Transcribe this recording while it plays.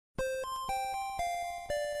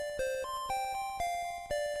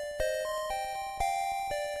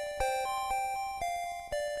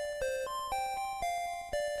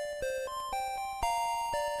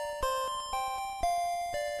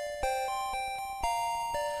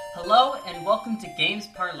Hello and welcome to Games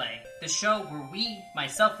Parlay, the show where we,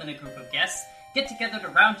 myself and a group of guests, get together to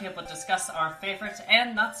roundtable discuss our favorite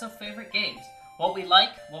and not so favorite games, what we like,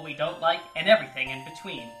 what we don't like, and everything in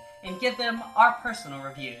between, and give them our personal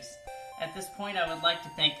reviews. At this point, I would like to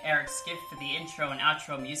thank Eric Skiff for the intro and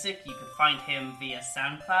outro music. You can find him via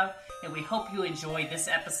SoundCloud, and we hope you enjoy this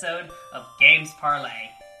episode of Games Parlay.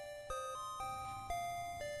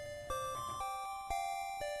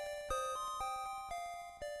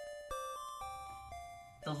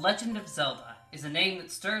 The Legend of Zelda is a name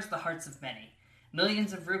that stirs the hearts of many.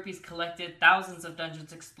 Millions of rupees collected, thousands of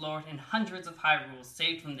dungeons explored, and hundreds of Hyrules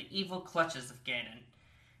saved from the evil clutches of Ganon.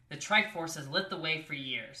 The Triforce has lit the way for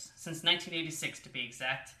years, since 1986 to be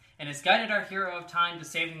exact, and has guided our hero of time to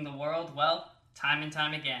saving the world, well, time and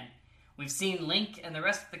time again. We've seen Link and the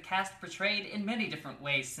rest of the cast portrayed in many different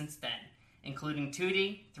ways since then, including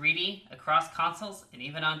 2D, 3D, across consoles, and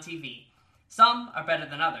even on TV. Some are better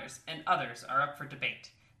than others, and others are up for debate.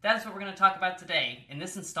 That is what we're going to talk about today in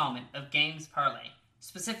this installment of Games Parlay.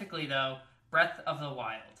 Specifically, though, Breath of the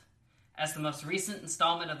Wild. As the most recent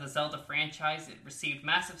installment of the Zelda franchise, it received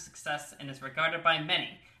massive success and is regarded by many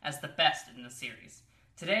as the best in the series.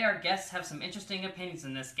 Today, our guests have some interesting opinions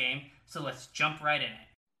in this game, so let's jump right in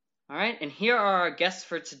it. Alright, and here are our guests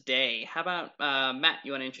for today. How about, Matt,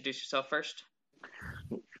 you want to introduce yourself first?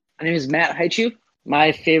 My name is Matt Haichu.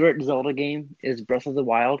 My favorite Zelda game is Breath of the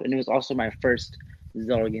Wild, and it was also my first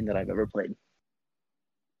Zelda game that I've ever played.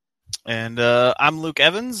 And I'm Luke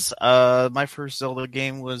Evans. My first Zelda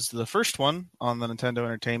game was the first one on the Nintendo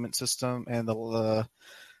Entertainment System, and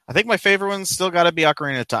I think my favorite one's still got to be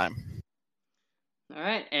Ocarina of Time. All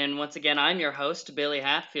right, and once again, I'm your host, Billy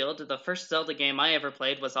Hatfield. The first Zelda game I ever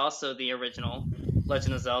played was also the original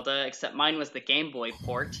Legend of Zelda, except mine was the Game Boy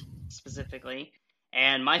port, specifically.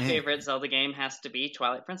 And my favorite Zelda game has to be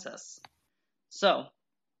Twilight Princess. So,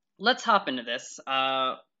 let's hop into this.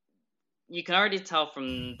 You can already tell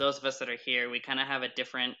from those of us that are here, we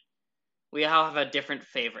all have a different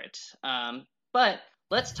favorite. But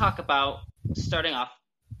let's talk about, starting off,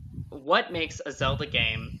 what makes a Zelda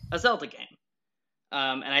game a Zelda game.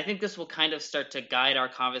 And I think this will kind of start to guide our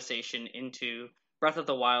conversation into Breath of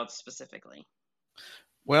the Wild specifically.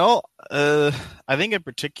 Well, I think in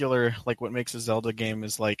particular, like, what makes a Zelda game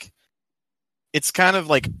is, like, it's kind of,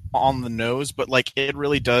 like, on the nose, but, like, it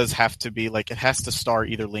really does have to be, like, it has to star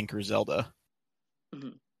either Link or Zelda. Mm-hmm.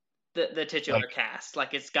 The titular cast.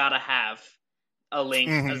 Like, it's gotta have a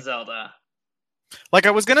Link, a Zelda. Like,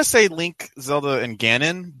 I was gonna say Link, Zelda, and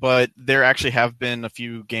Ganon, but there actually have been a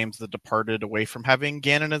few games that departed away from having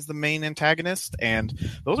Ganon as the main antagonist, and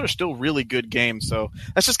those are still really good games, so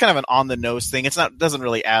that's just kind of an on-the-nose thing. Doesn't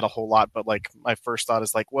really add a whole lot, but, like, my first thought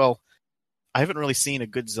is, like, well, I haven't really seen a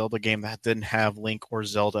good Zelda game that didn't have Link or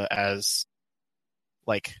Zelda as,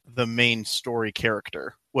 like, the main story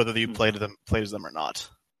character, whether you played as them or not.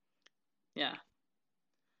 Yeah.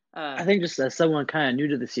 I think just as someone kind of new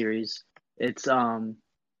to the series, it's the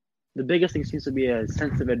biggest thing seems to be a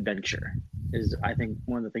sense of adventure. Is I think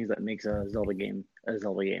one of the things that makes a Zelda game a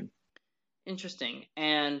Zelda game. Interesting,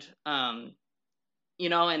 and and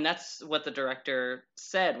that's what the director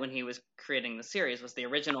said when he was creating the series. Was the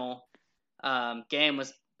original game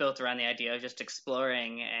was built around the idea of just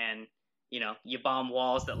exploring, and you bomb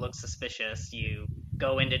walls that look suspicious, you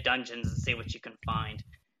go into dungeons and see what you can find.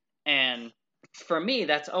 And for me,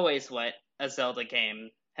 that's always what a Zelda game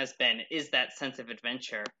has been, is that sense of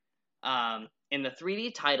adventure. In the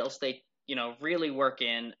 3D titles, they really work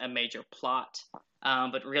in a major plot,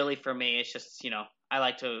 but really for me, it's just I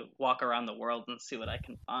like to walk around the world and see what I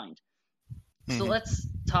can find. So let's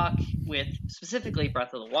talk with specifically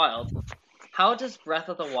Breath of the Wild. How does Breath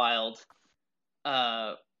of the Wild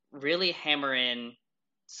really hammer in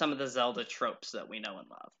some of the Zelda tropes that we know and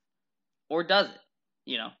love? Or does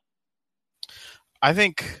it? I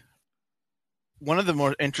think one of the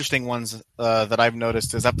more interesting ones that I've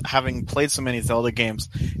noticed is that having played so many Zelda games,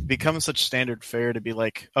 it becomes such standard fare to be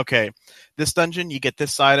like, okay, this dungeon, you get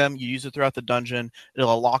this item, you use it throughout the dungeon,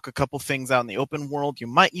 it'll unlock a couple things out in the open world, you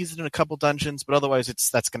might use it in a couple dungeons, but otherwise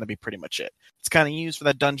that's going to be pretty much it. It's kind of used for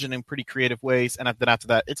that dungeon in pretty creative ways, and then after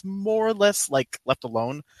that, it's more or less like left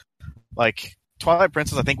alone. Like, Twilight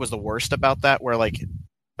Princess, I think, was the worst about that, where like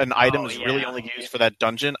an item is really only used for that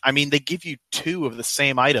dungeon. I mean, they give you two of the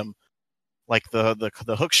same item, like the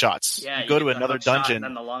hook shots. Yeah, you go to another dungeon, and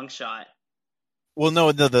then the long shot. Well,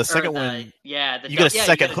 no, the second one. Yeah, you get a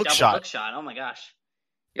second hook shot. Oh my gosh!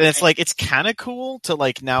 And it's like, it's kind of cool to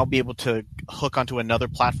like now be able to hook onto another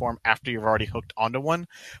platform after you've already hooked onto one.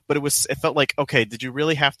 But it felt like, okay, did you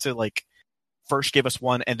really have to like first give us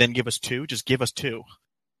one and then give us two? Just give us two.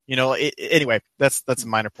 Anyway, that's a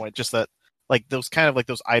minor point. Just that, like, those kind of like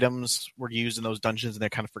those items were used in those dungeons and they're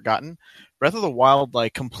kind of forgotten. Breath of the Wild,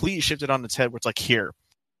 like, completely shifted on its head where it's like,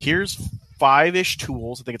 here's 5-ish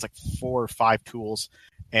tools. I think it's like 4 or 5 tools.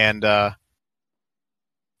 And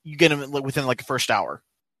you get them within like the first hour.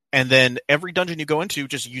 And then every dungeon you go into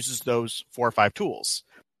just uses those 4 or 5 tools.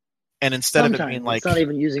 And instead of it being like... It's not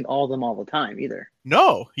even using all of them all the time either.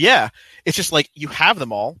 No, yeah. It's just like, you have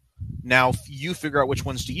them all. Now you figure out which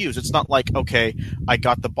ones to use. It's not like, okay, I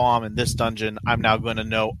got the bomb in this dungeon, I'm now going to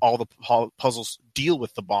know all the puzzles deal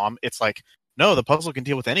with the bomb. It's like, no, the puzzle can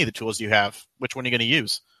deal with any of the tools you have. Which one are you going to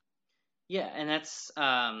use? Yeah, and that's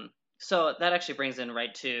so that actually brings in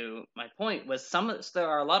right to my point. There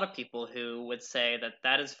are a lot of people who would say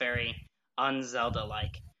that is very un-Zelda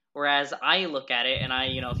like. Whereas I look at it, and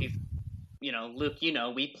if Luke,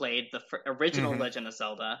 we played the original Legend of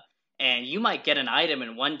Zelda. And you might get an item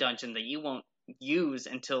in one dungeon that you won't use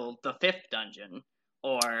until the 5th dungeon.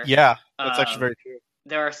 Or yeah, that's actually very true.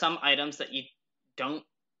 There are some items that you don't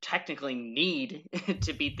technically need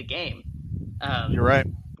to beat the game. You're right.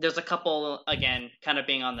 There's a couple, again, kind of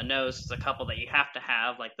being on the nose, there's a couple that you have to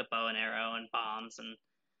have, like the bow and arrow and bombs and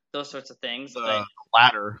those sorts of things. The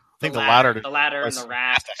ladder. I think the ladder and the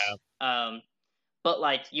raft. But,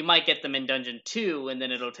 like, you might get them in Dungeon 2, and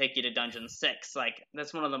then it'll take you to Dungeon 6. Like,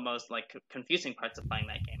 that's one of the most, like, confusing parts of playing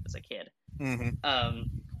that game as a kid. Mm-hmm.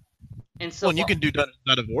 And so... and you can do dungeons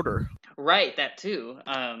out of order. Right, that too.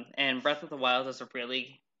 And Breath of the Wild does a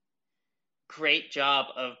really great job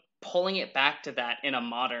of pulling it back to that in a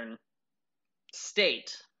modern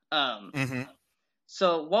state.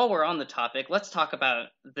 So, while we're on the topic, let's talk about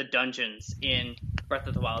the dungeons in Breath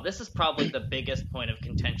of the Wild. This is probably the biggest point of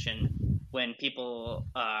contention when people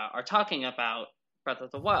are talking about Breath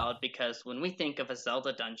of the Wild, because when we think of a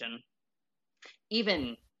Zelda dungeon,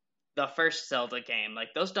 even the first Zelda game,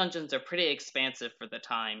 like, those dungeons are pretty expansive for the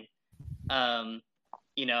time, and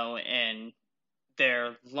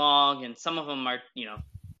they're long, and some of them are,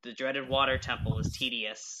 the dreaded water temple is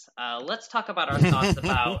tedious. Let's talk about our thoughts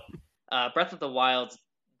about Breath of the Wild's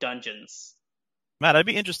dungeons. Matt, I'd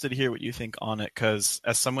be interested to hear what you think on it, because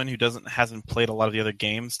as someone who hasn't played a lot of the other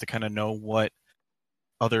games to kind of know what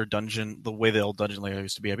the way the old dungeon layout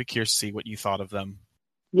used to be, I'd be curious to see what you thought of them.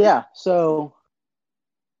 Yeah, so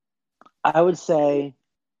I would say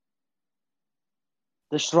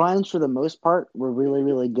the shrines, for the most part, were really,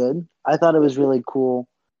 really good. I thought it was really cool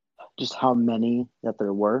just how many that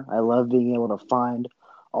there were. I love being able to find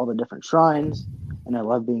all the different shrines, and I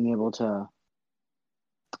love being able to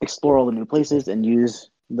explore all the new places and use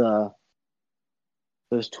those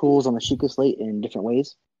tools on the Sheikah Slate in different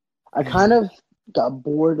ways. I kind of got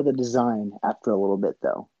bored of the design after a little bit,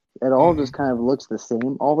 though. It all just kind of looks the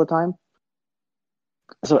same all the time.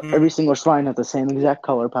 So every single shrine has the same exact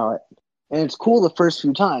color palette. And it's cool the first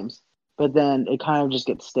few times, but then it kind of just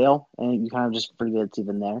gets stale, and you kind of just forget it's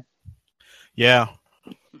even there. Yeah.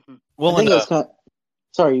 Well,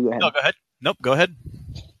 sorry, you go ahead. No, go ahead. Nope, go ahead.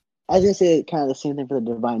 I was going to say kind of the same thing for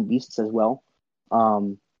the Divine Beasts as well.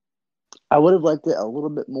 I would have liked it a little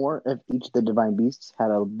bit more if each of the Divine Beasts had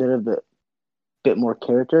a bit more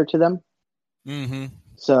character to them. Mm-hmm.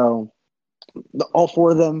 So all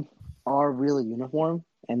 4 of them are really uniform,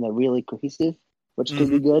 and they're really cohesive, which could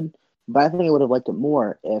be good. But I think I would have liked it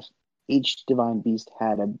more if each Divine Beast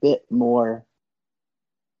had a bit more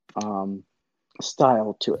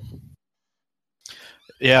style to it.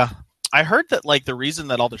 Yeah. I heard that, like, the reason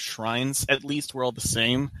that all the shrines, at least, were all the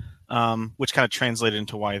same, which kind of translated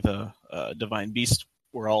into why the Divine Beasts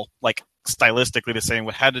were all, like, stylistically the same,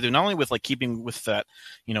 what had to do not only with, like, keeping with that,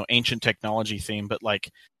 ancient technology theme, but,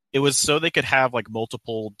 like, it was so they could have, like,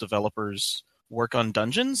 multiple developers work on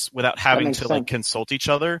dungeons without having to, like, consult each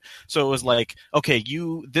other. So it was like, okay,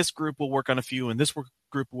 this group will work on a few, and this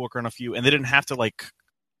group will work on a few, and they didn't have to, like,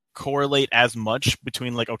 correlate as much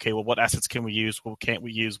between, like, okay, well, what assets can we use, what can't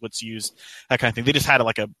we use, what's used, that kind of thing. They just had,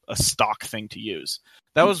 like, a stock thing to use.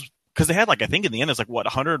 That was because they had, like, I think in the end it's like, what,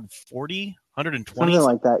 140, 120? Something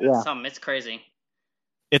like that, yeah. It's crazy.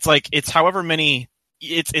 It's like, it's however many,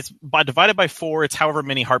 it's divided by 4, it's however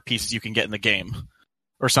many heart pieces you can get in the game,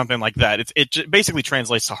 or something like that. It basically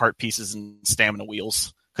translates to heart pieces and stamina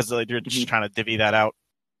wheels, because they're just trying to divvy that out.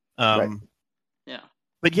 Right. Yeah.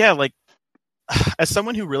 But yeah, like, as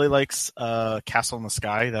someone who really likes Castle in the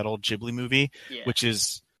Sky, that old Ghibli movie, which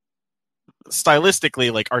is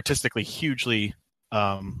stylistically, like, artistically hugely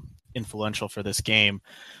influential for this game,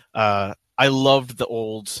 I loved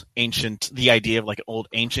the idea of, like, old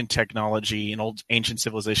ancient technology, an old ancient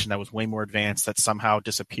civilization that was way more advanced that somehow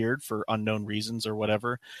disappeared for unknown reasons or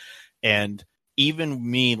whatever. And even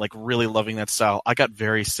me, like, really loving that style, I got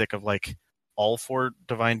very sick of, like, all 4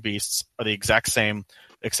 Divine Beasts are the exact same,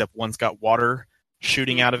 except one's got water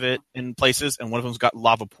shooting out of it in places, and one of them's got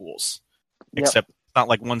lava pools. Yep. Except it's not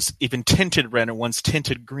like one's even tinted red and one's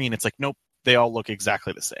tinted green. It's like, nope, they all look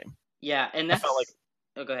exactly the same. Yeah, and that's... felt like...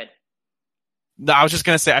 Oh, go ahead. No, I was just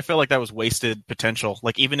going to say, I feel like that was wasted potential.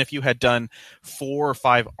 Like, even if you had done 4 or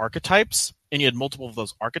 5 archetypes, and you had multiple of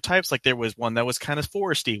those archetypes, like there was one that was kind of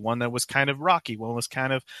foresty, one that was kind of rocky, one was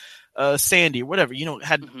kind of sandy, whatever,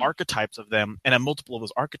 had archetypes of them, and had multiple of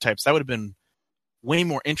those archetypes, that would have been way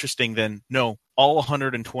more interesting than, no, all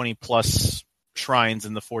 120 plus shrines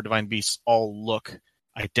in the 4 Divine Beasts all look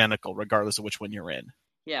identical, regardless of which one you're in.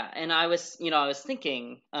 Yeah, and I was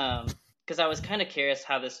thinking, because I was kind of curious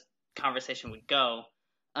how this conversation would go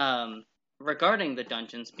regarding the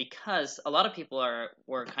dungeons, because a lot of people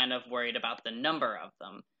were kind of worried about the number of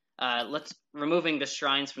them. Let's removing the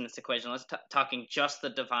shrines from this equation. Let's talking just the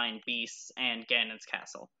Divine Beasts and Ganon's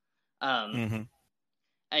castle. And,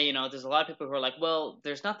 there's a lot of people who are like, well,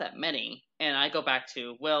 there's not that many, and I go back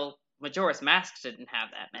to, well, Majora's Mask didn't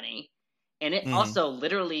have that many, and it also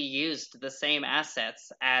literally used the same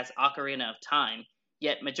assets as Ocarina of Time.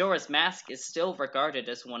 Yet Majora's Mask is still regarded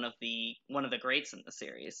as one of the greats in the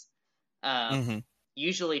series.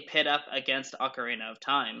 Usually pit up against Ocarina of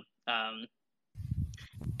Time.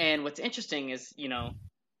 And what's interesting is,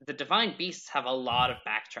 the Divine Beasts have a lot of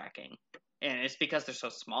backtracking, and it's because they're so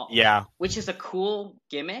small. Yeah. Which is a cool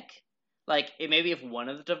gimmick. Like, it maybe if one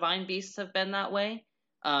of the Divine Beasts have been that way.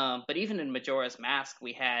 But even in Majora's Mask,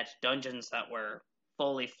 we had dungeons that were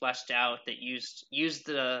fully fleshed out that used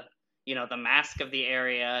the the mask of the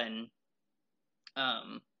area and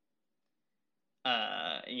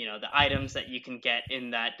the items that you can get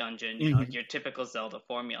in that dungeon, your typical Zelda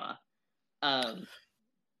formula.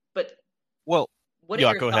 But well, what are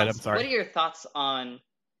your go thoughts, ahead. I'm sorry. What are your thoughts on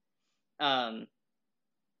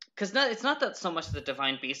because it's not that so much the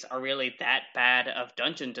Divine Beasts are really that bad of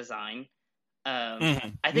dungeon design. I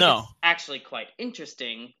think it's actually quite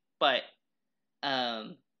interesting, but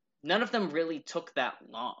none of them really took that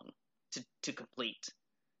long to complete.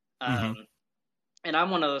 And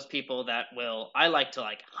I'm one of those people that I like to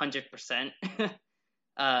 100%.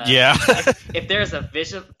 If there's a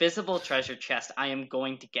visual treasure chest, I am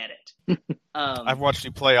going to get it. I've watched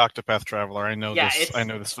you play Octopath Traveler. I know this. I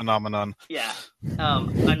know this phenomenon. Yeah,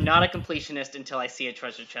 I'm not a completionist until I see a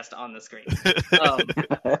treasure chest on the screen.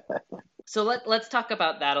 So let's talk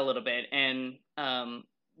about that a little bit. And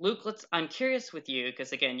Luke, I'm curious with you,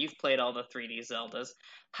 because again, you've played all the 3D Zeldas.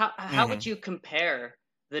 How would you compare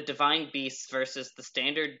the Divine Beasts versus the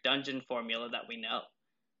standard dungeon formula that we know?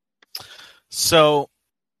 So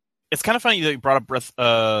it's kind of funny that you brought up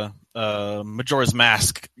Majora's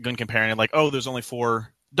Mask when comparing it, like, oh, there's only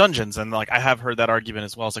 4 dungeons, and I have heard that argument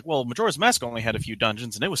as well. It's like, well, Majora's Mask only had a few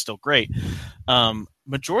dungeons, and it was still great.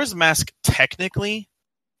 Majora's Mask technically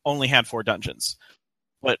only had 4 dungeons,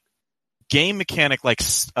 but game mechanically,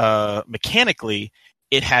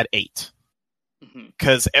 it had 8.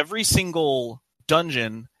 Because every single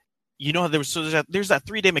dungeon, there's that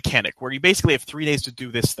 3-day mechanic where you basically have 3 days to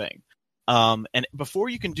do this thing. And before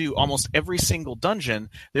you can do almost every single dungeon,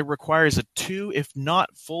 there requires a 2, if not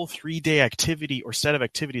full 3-day activity or set of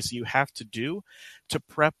activities you have to do to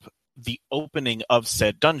prep the opening of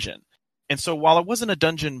said dungeon. And so while it wasn't a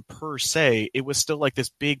dungeon per se, it was still like this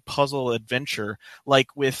big puzzle adventure, like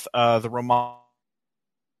with the Romani,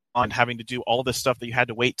 having to do all this stuff that you had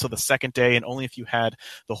to wait till the second day, and only if you had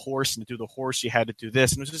the horse, and to do the horse you had to do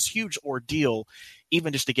this. And it was this huge ordeal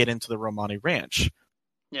even just to get into the Romani Ranch.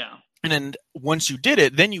 Yeah. And then once you did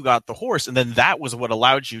it, then you got the horse, and then that was what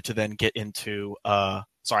allowed you to then get into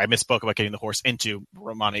sorry, I misspoke about getting the horse into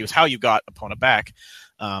Romani. It was how you got Epona back.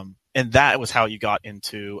 And that was how you got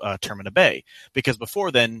into Termina Bay. Because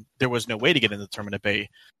before then, there was no way to get into Termina Bay.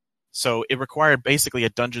 So it required basically a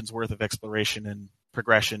dungeon's worth of exploration and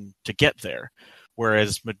progression to get there.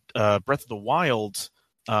 Whereas Breath of the Wild,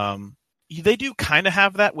 they do kind of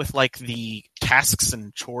have that with the tasks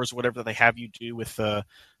and chores, whatever that they have you do with the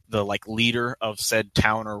leader of said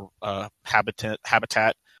town or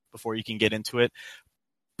habitat before you can get into it.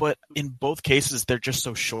 But in both cases, they're just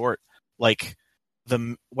so short.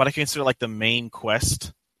 What I consider the main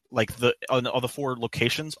quest, on the 4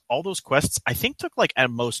 locations, all those quests I think took at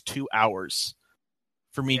most 2 hours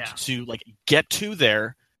for me to get to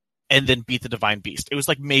there and then beat the Divine Beast. It was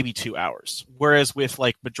maybe 2 hours. Whereas with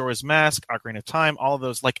Majora's Mask, Ocarina of Time, all of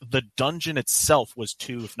those, the dungeon itself was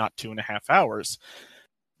 2, if not 2.5 hours.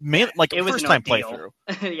 It was first time playthrough.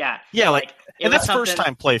 yeah. Yeah, and that's first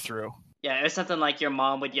time playthrough. Yeah, it was something like your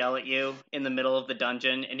mom would yell at you in the middle of the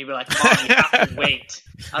dungeon, and you'd be like, Mom, you have to wait.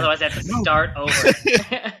 Otherwise, I have to start over.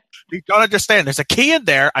 You don't understand. There's a key in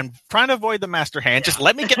there. I'm trying to avoid the master hand. Just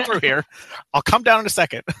let me get through here. I'll come down in a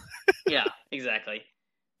second. Yeah, exactly.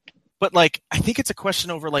 But, like, I think it's a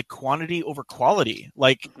question over, like, quantity over quality.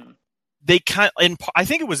 Like, they I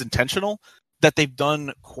think it was intentional that they've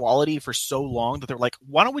done quality for so long that they're like,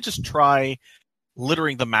 why don't we just try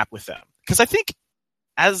littering the map with them? Because I think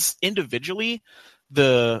as individually,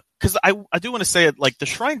 because I do want to say it, like, the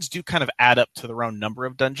shrines do kind of add up to their own number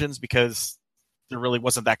of dungeons because there really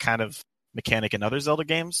wasn't that kind of mechanic in other Zelda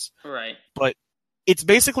games. Right. But it's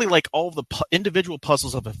basically like all of the individual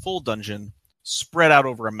puzzles of a full dungeon spread out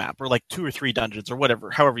over a map, or like 2 or 3 dungeons, or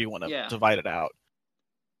whatever, however you want to divide it out.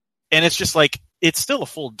 And it's just like, it's still a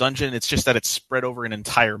full dungeon, it's just that it's spread over an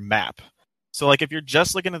entire map. So, like, if you're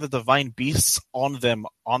just looking at the Divine Beasts on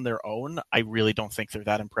their own, I really don't think they're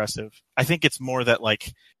that impressive. I think it's more that,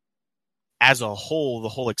 like, as a whole, the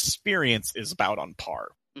whole experience is about on par.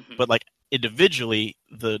 Mm-hmm. But, like, individually,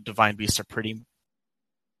 the Divine Beasts are pretty,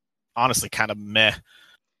 honestly, kind of meh.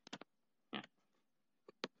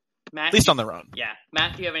 Matt, at least on their own. Yeah.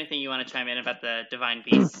 Matt, do you have anything you want to chime in about the Divine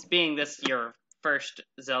Beasts? Being this your first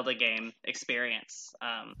Zelda game experience,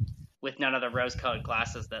 with none of the rose-colored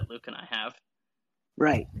glasses that Luke and I have.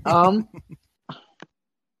 Right.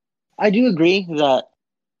 I do agree that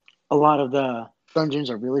a lot of the dungeons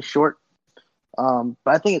are really short. But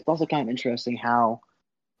I think it's also kind of interesting how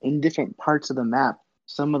in different parts of the map,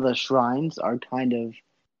 some of the shrines are kind of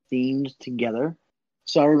themed together.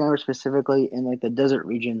 So I remember specifically in, like, the desert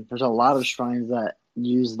region, there's a lot of shrines that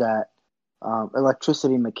use that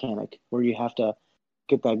electricity mechanic where you have to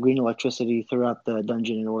get that green electricity throughout the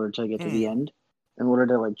dungeon in order to get to the end, in order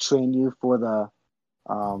to, like, train you for the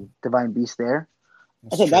Divine Beast there.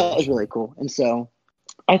 I thought that was really cool. And so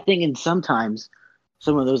I think sometimes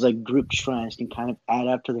some of those, like, grouped shrines can kind of add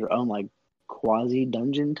up to their own, like, quasi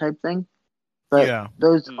dungeon type thing. But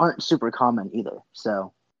those aren't super common either.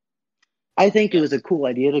 So I think it was a cool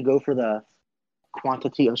idea to go for the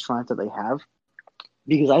quantity of shrines that they have,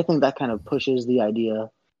 because I think that kind of pushes the idea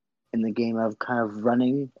in the game of kind of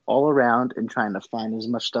running all around and trying to find as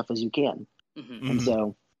much stuff as you can. Mm-hmm. And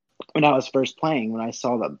so when I was first playing, when I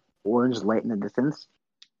saw the orange light in the distance,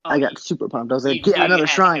 I got super pumped. I was like, yeah, another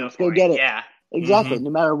shrine. Let's go get it. Yeah. Exactly. Mm-hmm. No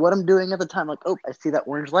matter what I'm doing at the time, like, oh, I see that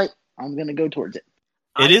orange light. I'm going to go towards it.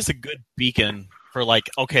 It is a good beacon for, like,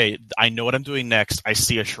 okay, I know what I'm doing next. I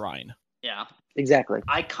see a shrine. Yeah. Exactly.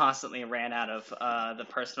 I constantly ran out of the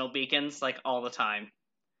personal beacons, like, all the time.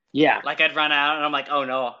 Yeah. Like, I'd run out, and I'm like, oh,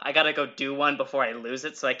 no, I gotta go do one before I lose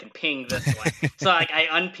it so I can ping this one. So, like, I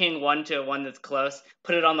unping one to one that's close,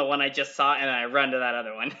 put it on the one I just saw, and I run to that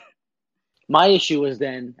other one. My issue was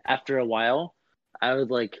then, after a while, I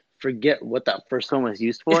would, like, forget what that first one was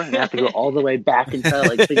used for, and have to go all the way back and try to,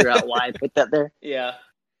 like, figure out why I put that there. Yeah.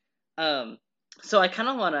 So I kind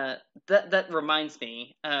of want to... That reminds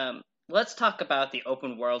me, let's talk about the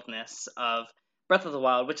open worldness of Breath of the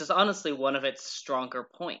Wild, which is honestly one of its stronger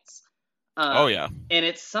points. And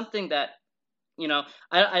it's something that, you know,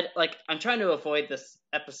 I'm trying to avoid this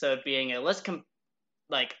episode being let's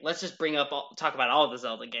just talk about all the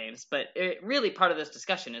Zelda games, but really part of this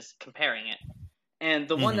discussion is comparing it. And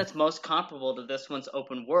the one that's most comparable to this one's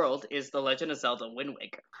open world is The Legend of Zelda Wind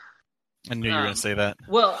Waker. I knew you were going to say that.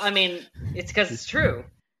 Well, I mean, it's because it's true.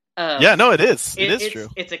 It is. It's true.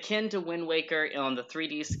 It's akin to Wind Waker on the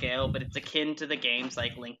 3D scale, but it's akin to the games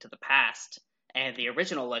like Link to the Past and the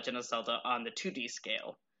original Legend of Zelda on the 2D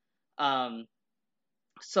scale.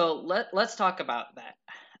 So let's talk about that.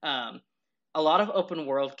 A lot of open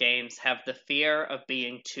world games have the fear of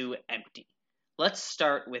being too empty. Let's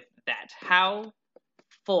start with that. How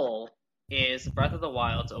full is Breath of the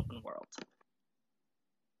Wild's open world?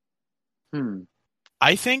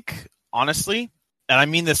 I think, honestly, and I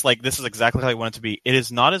mean this like this is exactly how I want it to be, it is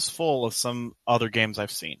not as full as some other games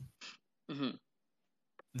I've seen. Mm-hmm.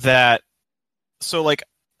 So, like,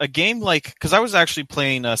 a game like... Because I was actually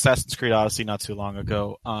playing Assassin's Creed Odyssey not too long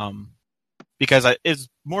ago, because it's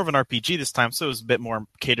more of an RPG this time, so it was a bit more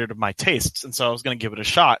catered to my tastes, and so I was going to give it a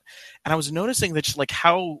shot. And I was noticing that just, like,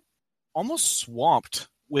 how almost swamped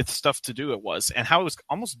with stuff to do it was, and how it was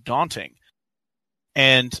almost daunting.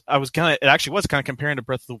 And it actually was kind of comparing to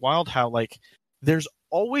Breath of the Wild, how, like, there's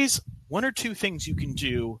always one or two things you can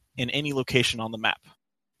do in any location on the map.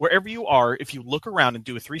 Wherever you are, if you look around and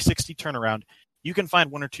do a 360 turnaround, you can find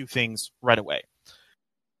one or two things right away.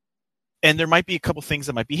 And there might be a couple things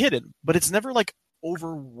that might be hidden, but it's never, like,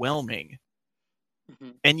 overwhelming.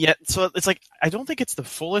 Mm-hmm. And yet, so it's like, I don't think it's the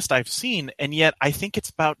fullest I've seen, and yet I think it's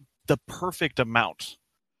about the perfect amount.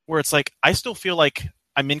 where it's like I still feel like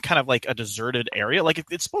I'm in kind of like a deserted area. Like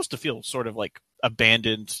it's supposed to feel sort of like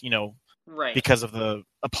abandoned, Right. because of the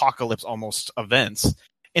apocalypse almost events.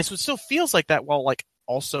 And so it still feels like that while like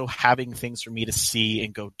also having things for me to see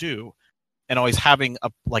and go do, and always having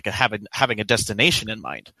a destination in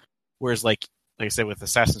mind. Whereas like I said with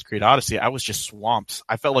Assassin's Creed Odyssey, I was just swamped.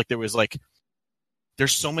 I felt like there's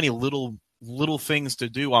so many little things to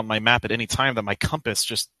do on my map at any time that my compass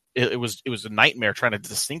just it was a nightmare trying to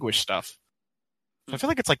distinguish stuff. So I feel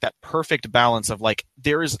like it's like that perfect balance of like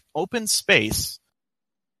there is open space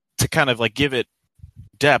to kind of like give it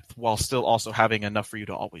depth while still also having enough for you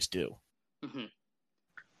to always do. Mm-hmm.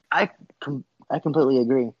 I completely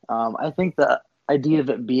agree. I think the idea of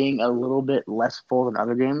it being a little bit less full than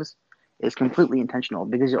other games is completely intentional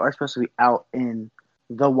because you are supposed to be out in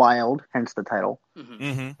the wild, hence the title,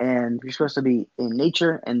 and you're supposed to be in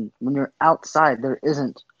nature. And when you're outside, there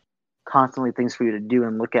isn't constantly things for you to do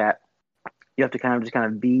and look at. You have to kind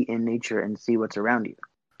of be in nature and see what's around you.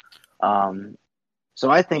 So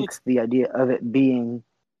I think the idea of it being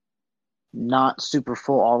not super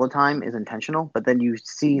full all the time is intentional, but then you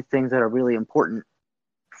see things that are really important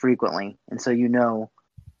frequently, and so you know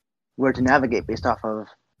where to navigate based off of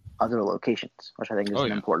other locations, which I think is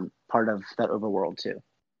an important part of that overworld too.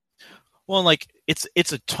 Well, like it's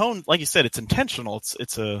a tone, like you said, it's intentional. It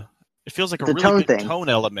feels like a really good tone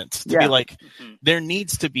element to be like there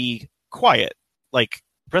needs to be quiet. Like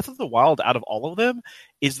Breath of the Wild, out of all of them,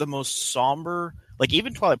 is the most somber. Like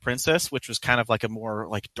even Twilight Princess, which was kind of like a more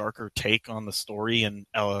like darker take on the story and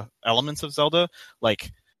elements of Zelda,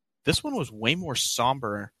 like this one was way more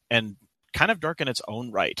somber and kind of dark in its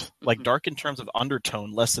own right. Like dark in terms of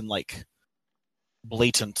undertone, less than like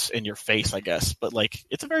blatant in your face, I guess. But like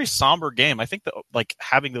it's a very somber game. I think that like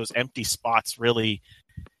having those empty spots really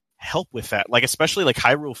help with that. Like especially like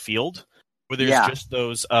Hyrule Field, where there's just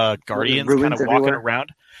those guardians kind of walking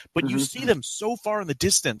around, but you see them so far in the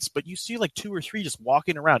distance, but you see like 2 or 3 just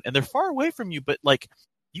walking around, and they're far away from you, but like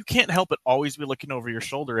you can't help but always be looking over your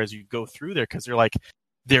shoulder as you go through there because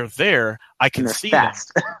they're there. I can see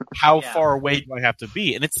fast. Them. How far away do I have to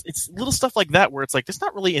be? And it's little stuff like that where it's like it's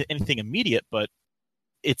not really anything immediate, but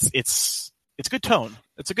it's good tone.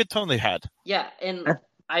 It's a good tone they had. Yeah, and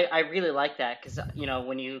I really like that because,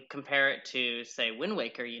 when you compare it to, say, Wind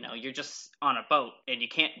Waker, you're just on a boat and you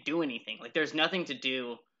can't do anything. Like, there's nothing to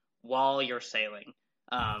do while you're sailing.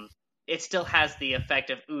 It still has the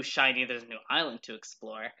effect of, ooh, shiny, there's a new island to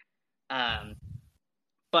explore. But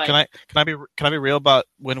can I be real about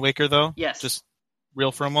Wind Waker, though? Yes. Just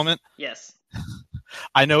real for a moment? Yes.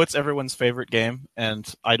 I know it's everyone's favorite game, and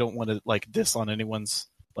I don't want to, like, diss on anyone's,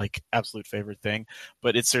 like, absolute favorite thing,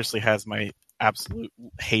 but it seriously has my absolute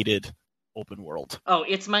hated open world. Oh,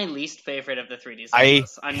 it's my least favorite of the 3D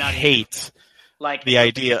Zeldas. I'm not hate like the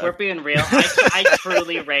idea. We're being real. I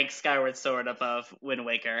truly rank Skyward Sword above Wind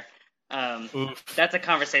Waker. That's a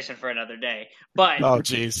conversation for another day. But oh,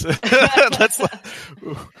 jeez.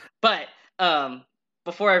 But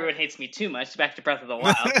before everyone hates me too much, back to Breath of the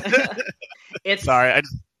Wild. Sorry,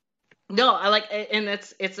 No, I like, and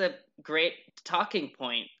it's a great talking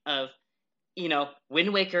point of.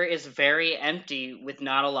 Wind Waker is very empty with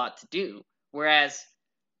not a lot to do, whereas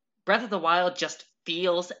Breath of the Wild just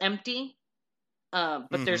feels empty, but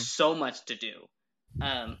there's so much to do.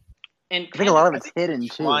 And I think a lot of it's hidden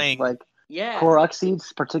too, like Korok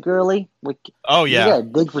seeds particularly. Like, you gotta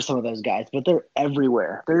dig for some of those guys, but they're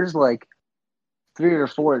everywhere. There's like 3 or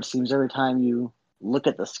 4, it seems, every time you look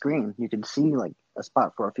at the screen. You can see like a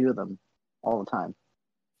spot for a few of them all the time.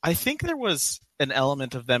 I think there was an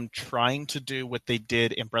element of them trying to do what they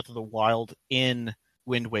did in Breath of the Wild in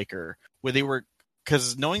Wind Waker, where they were,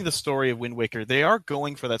 because knowing the story of Wind Waker, they are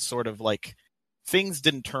going for that sort of like, things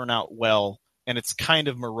didn't turn out well, and it's kind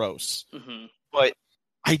of morose. Mm-hmm. But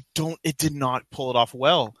it did not pull it off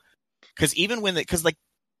well. Because even when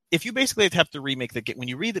if you basically have to remake the game,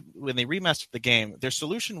 when they remastered the game, their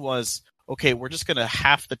solution was, okay, we're just going to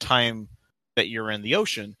half the time that you're in the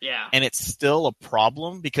ocean. Yeah. And it's still a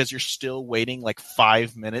problem because you're still waiting like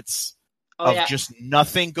 5 minutes just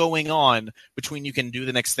nothing going on between you can do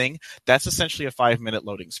the next thing. That's essentially a 5-minute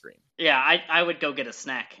loading screen. Yeah, I would go get a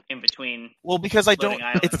snack in between. Well, because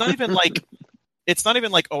it's not even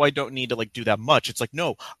like, oh, I don't need to like do that much. It's like,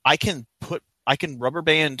 no, I can rubber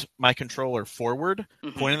band my controller forward,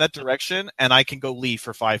 point in that direction, and I can go leave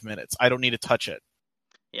for 5 minutes. I don't need to touch it.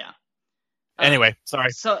 Yeah. Anyway, sorry.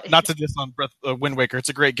 Not to diss on Wind Waker. It's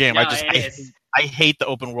a great game. No, I hate the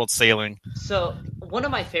open world sailing. So one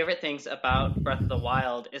of my favorite things about Breath of the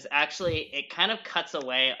Wild is actually it kind of cuts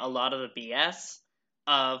away a lot of the BS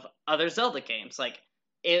of other Zelda games. Like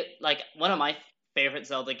one of my favorite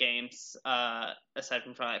Zelda games, aside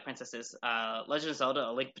from Twilight Princess, is Legend of Zelda: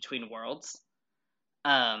 A Link Between Worlds.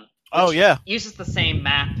 Which uses the same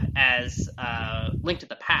map as Link to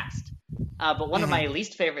the Past. But one of my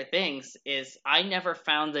least favorite things is I never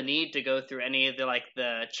found the need to go through any of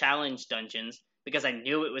the challenge dungeons because I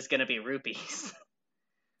knew it was going to be rupees.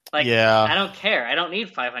 I don't care. I don't need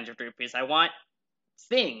 500 rupees. I want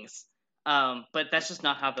things. But that's just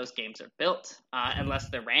not how those games are built, unless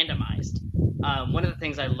they're randomized. One of the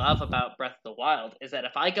things I love about Breath of the Wild is that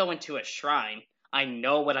if I go into a shrine, I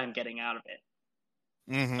know what I'm getting out of it.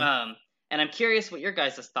 And I'm curious what your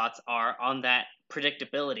guys' thoughts are on that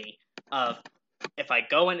predictability of if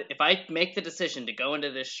I make the decision to go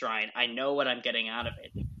into this shrine, I know what I'm getting out of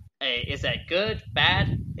it. Is that good,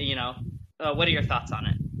 bad? What are your thoughts on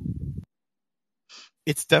it?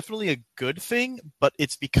 It's definitely a good thing, but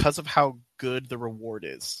it's because of how good the reward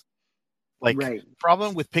is. The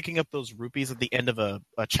problem with picking up those rupees at the end of a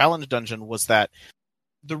challenge dungeon was that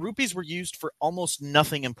the rupees were used for almost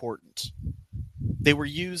nothing important. They were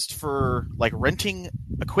used for renting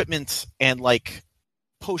equipment and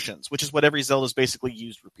potions, which is what every Zelda's basically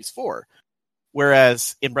used rupees for.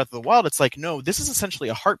 Whereas in Breath of the Wild, it's no, this is essentially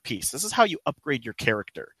a heart piece. This is how you upgrade your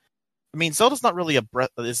character. I mean, Zelda's not really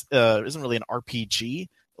isn't really an RPG,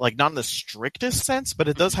 not in the strictest sense, but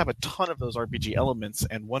it does have a ton of those RPG elements,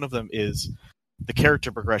 and one of them is the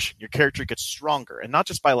character progression. Your character gets stronger, and not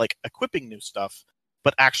just by equipping new stuff,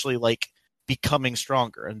 but actually becoming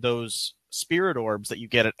stronger. And those spirit orbs that you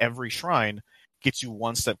get at every shrine gets you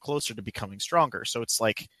one step closer to becoming stronger. So it's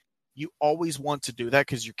you always want to do that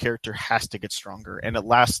because your character has to get stronger, and it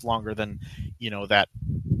lasts longer than that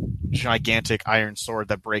gigantic iron sword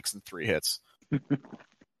that breaks in 3 hits.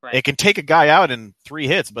 Right. It can take a guy out in 3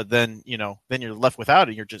 hits, but then then you're left without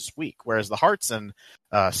it. You're just weak. Whereas the hearts and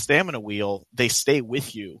stamina wheel, they stay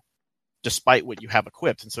with you despite what you have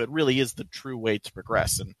equipped, and so it really is the true way to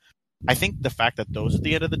progress. And I think the fact that those are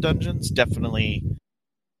the end of the dungeons definitely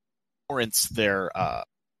warrants their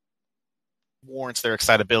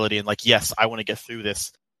excitability and yes, I want to get through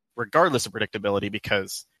this regardless of predictability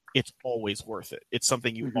because it's always worth it. It's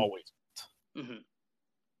something you always want.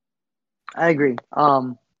 I agree.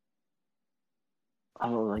 What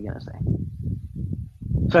was I gonna say?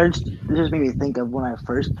 So it just made me think of when I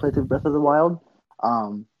first played through Breath of the Wild.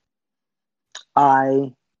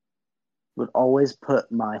 I would always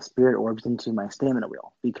put my spirit orbs into my stamina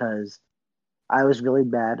wheel because I was really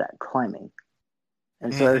bad at climbing.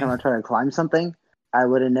 And so every time I tried to climb something, I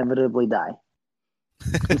would inevitably die.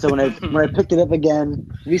 And so when I picked it up again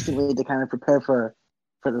recently to kind of prepare for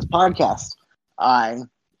this podcast, I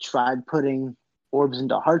tried putting orbs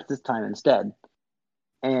into hearts this time instead.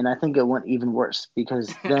 And I think it went even worse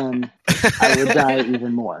because then I would die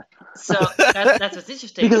even more. So that's what's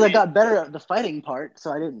interesting. Because I got better at the fighting part,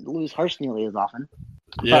 so I didn't lose hearts nearly as often.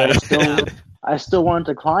 Yeah. But I still wanted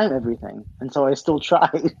to climb everything, and so I still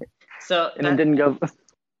tried. And it didn't go.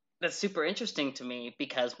 That's super interesting to me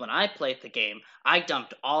because when I played the game, I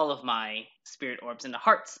dumped all of my spirit orbs into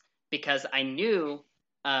hearts because I knew,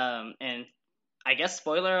 and I guess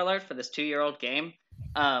spoiler alert for this 2-year-old game,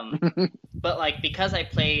 but because I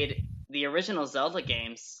played the original Zelda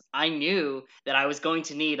games, I knew that I was going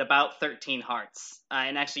to need about 13 hearts.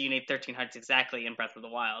 And actually, you need 13 hearts exactly in Breath of the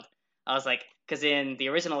Wild. I was because in the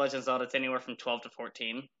original Legend of Zelda, it's anywhere from 12 to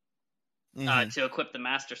 14 to equip the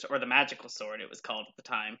Master Sword, or the Magical Sword, it was called at the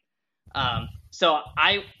time. So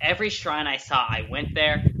every shrine I saw, I went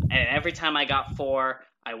there, and every time I got 4,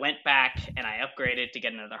 I went back and I upgraded to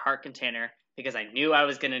get another heart container because I knew I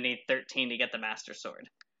was going to need 13 to get the Master Sword.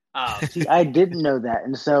 See, I didn't know that,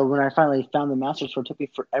 and so when I finally found the Master Sword, it took me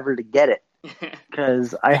forever to get it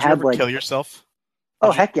because I had you ever kill yourself.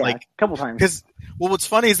 Oh heck yeah, a couple times. Because what's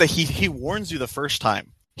funny is that he warns you the first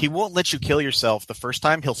time. He won't let you kill yourself the first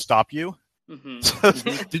time. He'll stop you. So,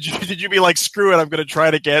 did you be screw it, I'm going to try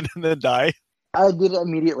it again and then die? I did it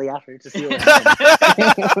immediately after to see what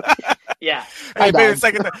happened. Yeah. Hey, maybe the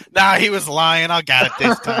second time. Nah, he was lying. I got it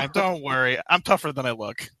this time. Don't worry. I'm tougher than I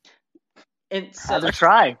look. And so, let's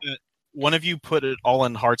try. One of you put it all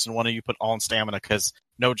in hearts and one of you put all in stamina because,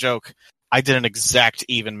 no joke, I did an exact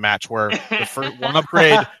even match where the first one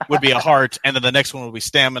upgrade would be a heart and then the next one would be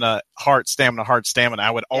stamina, heart, stamina, heart, stamina.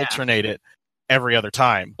 I would alternate it every other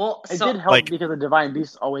time. Well, it did help because the Divine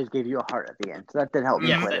Beast always gave you a heart at the end, so that did help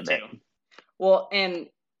me quite a bit. Too. Well, and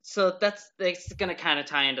so that's going to kind of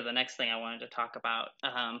tie into the next thing I wanted to talk about.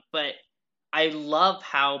 But I love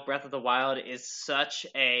how Breath of the Wild is such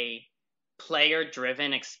a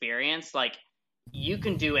player-driven experience. You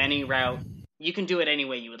can do any route, you can do it any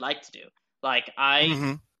way you would like to do.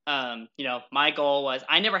 my goal was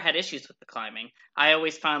I never had issues with the climbing. I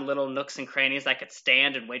always found little nooks and crannies I could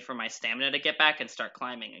stand and wait for my stamina to get back and start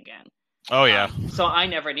climbing again. Oh yeah. So I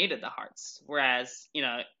never needed the hearts, whereas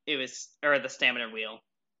it was the stamina wheel.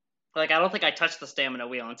 Like I don't think I touched the stamina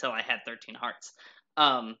wheel until I had 13 hearts.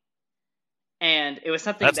 And it was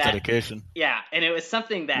something that's dedication. Yeah, and it was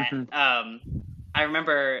something that I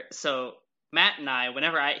remember. So Matt and I,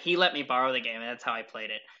 whenever he let me borrow the game, and that's how I played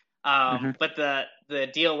it. But the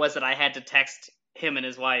deal was that I had to text him and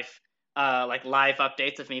his wife like live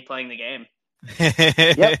updates of me playing the game.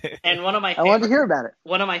 Yep. And I wanted to hear about it.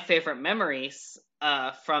 One of my favorite memories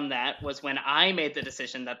from that was when I made the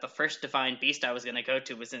decision that the first divine beast I was going to go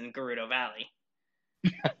to was in Gerudo Valley.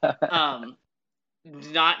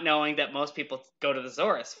 Not knowing that most people go to the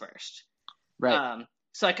Zoras first. Right.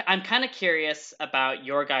 So I'm kind of curious about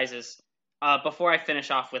your guys's. Before I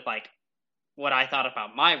finish off with like what I thought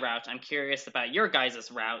about my route, I'm curious about your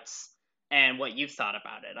guys' routes and what you've thought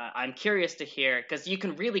about it. I'm curious to hear, because you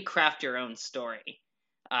can really craft your own story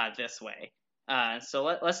this way.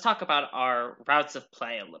 So let's talk about our routes of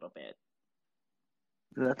play a little bit.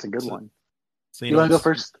 That's a good one. So you want to go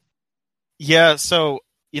first? Yeah, so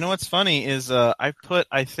you know what's funny is I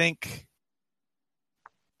think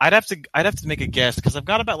I'd have to make a guess, because I've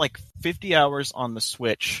got about like 50 hours on the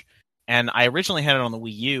Switch. And I originally had it on the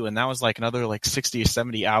Wii U, and that was like another like 60 or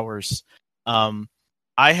 70 hours.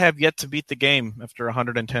 I have yet to beat the game after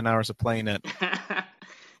 110 hours of playing it.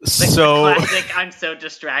 So classic, I'm so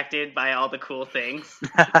distracted by all the cool things.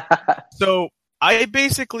 So I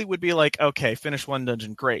basically would be like, okay, finish one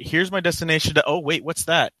dungeon, great. Here's my destination to. Oh wait, what's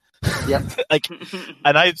that? Yep.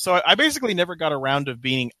 And I basically never got around to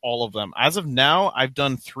beating all of them. As of now, I've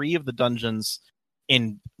done 3 of the dungeons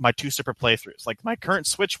in my 2 separate playthroughs. Like my current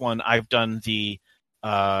Switch one, I've done the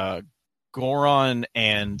Goron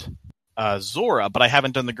and Zora, but I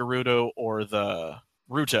haven't done the Gerudo or the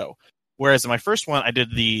Ruto. Whereas in my first one, I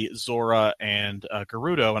did the Zora and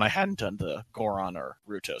Gerudo, and I hadn't done the Goron or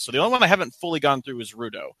Ruto. So the only one I haven't fully gone through is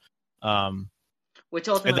Ruto. Which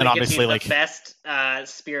ultimately gives you the best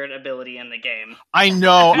spirit ability in the game. I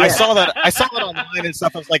know. Yeah. I saw that online and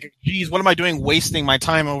stuff. I was like, geez, what am I doing wasting my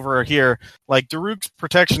time over here? Like, Daruk's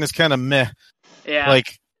protection is kind of meh. Yeah.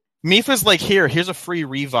 Like, Mipha's like, here's a free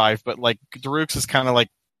revive, but like, Daruk's is kind of like,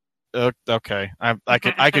 okay,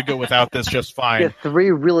 I could go without this just fine. Get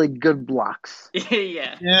 3 really good blocks.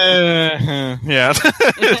 Yeah. Yeah.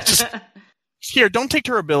 Just, here, don't take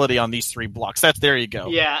your ability on these 3 blocks. There you go.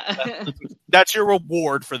 Yeah. That's your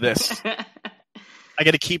reward for this. I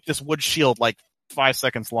got to keep this wood shield like 5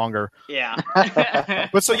 seconds longer. Yeah.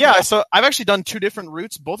 But so I've actually done 2 different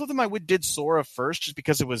routes. Both of them I did Sora first just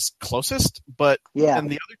because it was closest. But in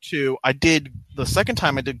the other 2, the second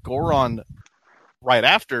time I did Goron right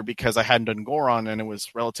after because I hadn't done Goron and it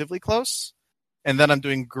was relatively close. And then I'm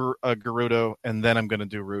doing Gerudo, and then I'm going to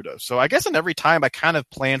do Ruto. So I guess in every time I kind of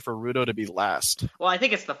plan for Ruto to be last. Well, I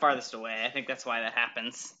think it's the farthest away. I think that's why that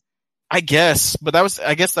happens. I guess, but that was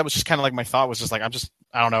just kind of like my thought was just like, I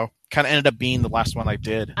don't know, kind of ended up being the last one I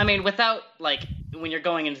did. I mean, without, like, when you're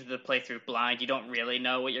going into the playthrough blind, you don't really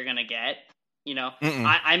know what you're going to get.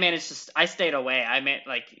 I managed to, I stayed away.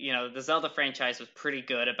 The Zelda franchise was pretty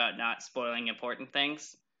good about not spoiling important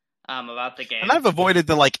things. About the game. And I've avoided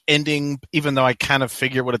the like ending, even though I kind of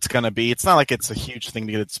figure what it's going to be. It's not like it's a huge thing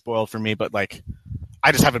to get it spoiled for me, but like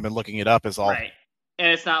I just haven't been looking it up is all. Right. And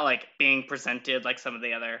it's not like being presented like some of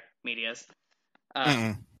the other medias.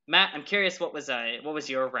 Matt, I'm curious, what was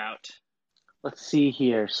your route? Let's see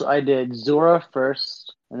here. So I did Zora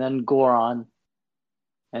first, and then Goron,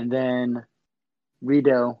 and then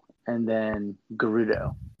Rido, and then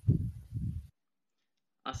Gerudo.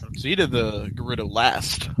 Awesome. So you did the Gerudo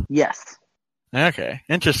last. Yes. Okay,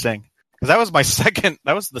 interesting. Because that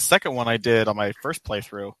was the second one I did on my first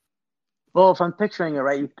playthrough. Well, if I'm picturing it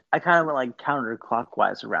right, I kind of went like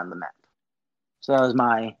counterclockwise around the map. So that was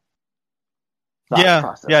my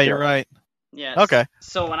process. Yeah, you're right. Yeah. Okay.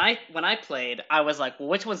 So when I played, I was like, well,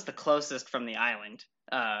 which one's the closest from the island?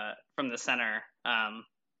 From the center. I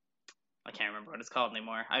can't remember what it's called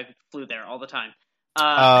anymore. I flew there all the time.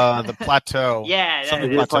 The plateau. Yeah,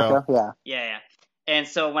 plateau. Yeah. And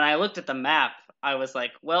so when I looked at the map, I was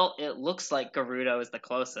like, well, it looks like Gerudo is the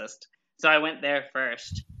closest. So I went there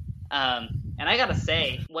first. And I gotta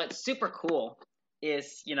say, what's super cool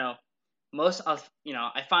is, I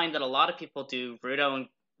find that a lot of people do Ruto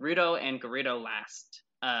and Gerudo last.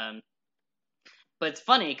 But it's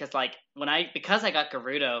funny because like because I got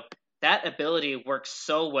Gerudo, that ability works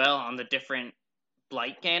so well on the different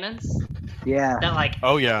blight cannons. Yeah. That like,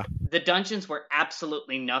 oh yeah, the dungeons were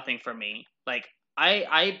absolutely nothing for me. Like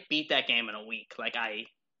I beat that game in a week. Like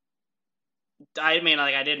I mean,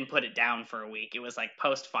 like, I didn't put it down for a week. It was like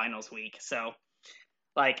post-finals week. So,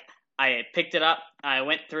 like, I picked it up. I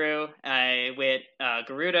went through. I went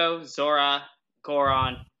Gerudo, Zora,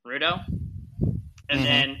 Goron, Rudo. And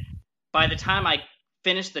then by the time I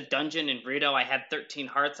finished the dungeon in Rudo, I had 13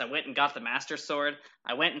 hearts. I went and got the Master Sword.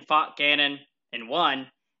 I went and fought Ganon and won.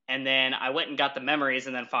 And then I went and got the memories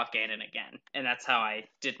and then fought Ganon again. And that's how I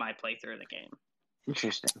did my playthrough of the game.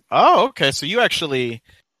 Interesting. Oh, okay. So you actually...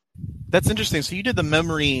 That's interesting. So you did the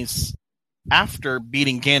memories after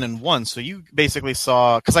beating Ganon 1. So you basically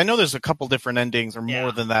saw... Because I know there's a couple different endings or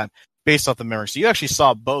more than that based off the memory. So you actually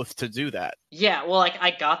saw both to do that. Yeah, well, like,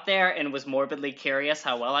 I got there and was morbidly curious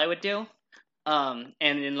how well I would do. And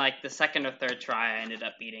in, like, the second or third try, I ended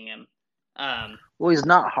up beating him. Well, he's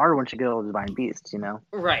not hard once you get all the Divine Beasts, you know?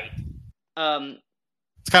 Right.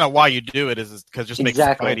 It's kind of why you do it, is because it just makes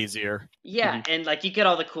the fight easier. Yeah, and, like, you get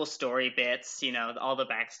all the cool story bits, you know, all the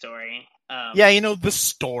backstory. Yeah, you know, the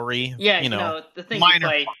story. Yeah, you know the thing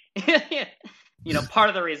minor you play... You know, part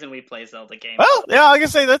of the reason we play Zelda games. Well, yeah, I can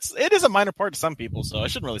say it is a minor part to some people, so I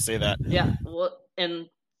shouldn't really say that. Yeah, well, and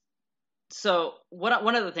so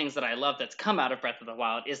one of the things that I love that's come out of Breath of the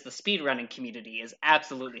Wild is the speedrunning community is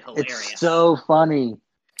absolutely hilarious. It's so funny.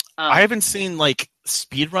 I haven't seen, like,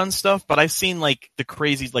 speedrun stuff, but I've seen, like, the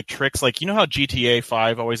crazy, like, tricks. Like, you know how GTA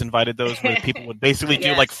 5 always invited those, where people would basically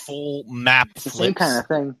do, like, full map flips? The same kind of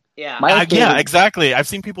thing. Yeah. Yeah, exactly. I've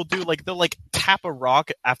seen people do, like, they'll, like, tap a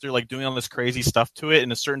rock after, like, doing all this crazy stuff to it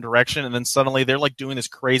in a certain direction, and then suddenly they're, like, doing this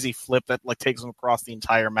crazy flip that, like, takes them across the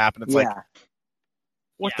entire map, and it's like,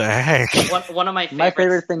 what the heck? One of my favorites... My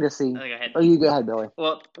favorite thing to see... Oh, go ahead. Oh, you go ahead, Billy.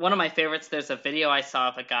 Well, one of my favorites, there's a video I saw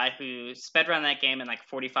of a guy who sped run that game in, like,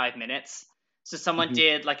 45 minutes. So someone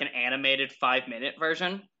did, like, an animated 5-minute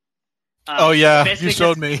version. Oh, yeah, you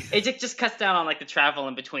showed me. It just cuts down on, like, the travel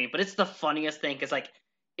in between. But it's the funniest thing, because, like,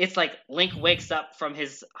 it's like Link wakes up from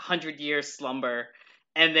his 100-year slumber,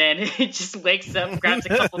 and then he just wakes up, grabs a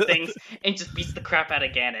couple things, and just beats the crap out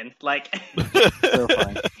of Ganon. Like, so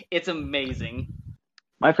funny. It's amazing.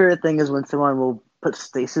 My favorite thing is when someone will put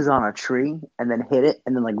stasis on a tree and then hit it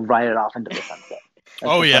and then, like, ride it off into the sunset.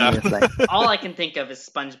 Oh, yeah. All I can think of is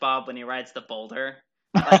SpongeBob when he rides the boulder.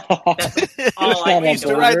 Like, that's all I used think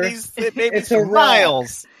to of. ride these babies for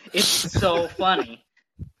miles. It's so funny.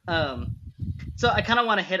 So I kind of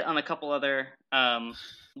want to hit on a couple other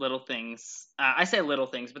little things. I say little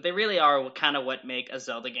things, but they really are kind of what make a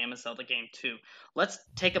Zelda game too. Let's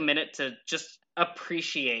take a minute to just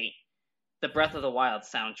appreciate the Breath of the Wild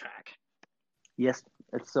soundtrack. Yes,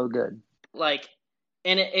 it's so good. Like,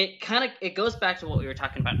 and it goes back to what we were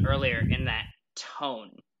talking about earlier in that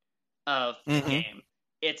tone of the game.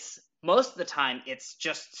 It's most of the time it's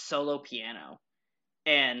just solo piano,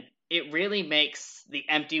 and it really makes the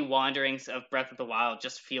empty wanderings of Breath of the Wild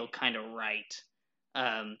just feel kind of right.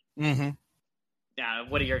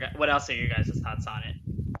 What else are your guys' thoughts on it?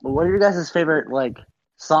 Well, what are your guys' favorite, like,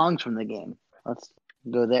 songs from the game? Let's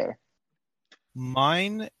go there.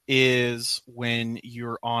 Mine is when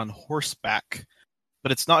you're on horseback,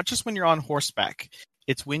 but it's not just when you're on horseback.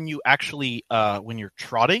 It's when you actually, when you're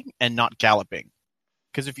trotting and not galloping.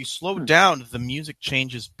 Because if you slow down, the music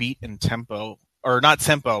changes beat and tempo, or not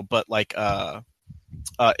tempo, but like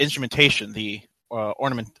instrumentation. The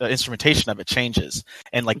instrumentation of it changes,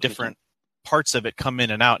 and like different parts of it come in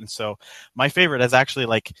and out. And so my favorite is actually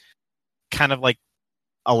like kind of like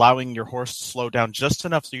allowing your horse to slow down just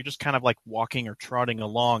enough so you're just kind of like walking or trotting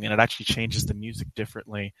along, and it actually changes the music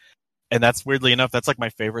differently. And that's, weirdly enough, that's like my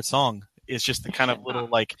favorite song. It's just the kind of little,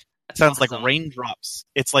 like, it sounds like raindrops.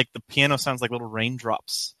 It's like the piano sounds like little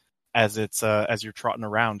raindrops as it's as you're trotting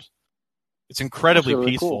around. It's incredibly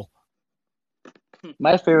really peaceful. Cool.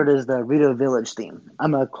 My favorite is the Rito Village theme.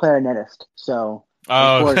 I'm a clarinetist, so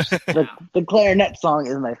of course the clarinet song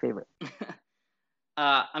is my favorite.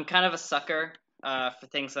 I'm kind of a sucker for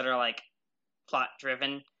things that are like plot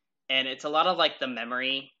driven, and it's a lot of like the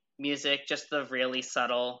memory music, just the really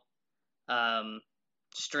subtle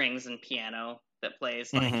strings and piano that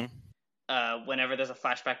plays like whenever there's a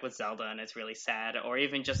flashback with Zelda and it's really sad, or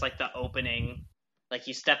even just like the opening, like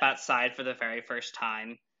you step outside for the very first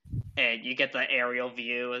time and you get the aerial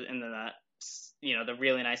view and then the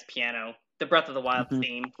really nice piano, the Breath of the Wild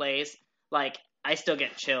theme plays. Like, I still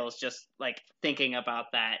get chills just like thinking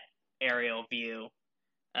about that aerial view.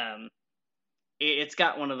 It's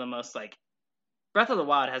got one of the most like, Breath of the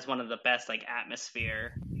Wild has one of the best like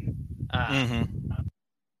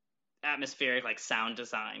atmospheric like sound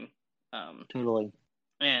design. Totally.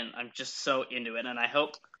 And I'm just so into it, and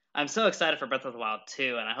I'm so excited for Breath of the Wild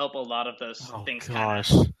 2, and I hope a lot of those things kind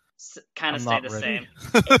of stay the same.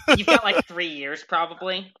 You've got like 3 years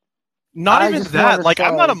probably. Not I even just that. wanna Like,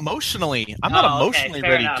 I'm not say- emotionally. I'm Oh, not okay, emotionally fair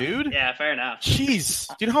ready, enough. dude. Yeah, fair enough. Jeez,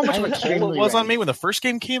 do you know how much I'm of a toll extremely it was on ready. me when the first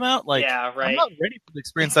game came out? Like, Yeah, right. I'm not ready to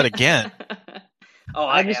experience that again. Oh,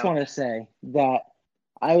 I just want to say that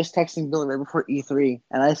I was texting Billy right before E3,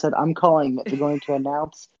 and I said, I'm calling that they're going to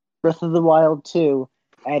announce Breath of the Wild 2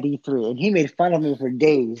 at E3. And he made fun of me for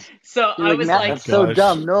days. So He I was was Matt, like, that's so Gosh.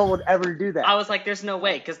 dumb. No one would ever do that. I was like, there's no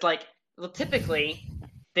way, because like, well, typically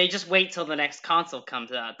they just wait till the next console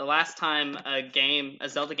comes out. The last time a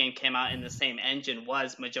Zelda game came out in the same engine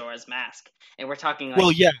was Majora's Mask, and we're talking like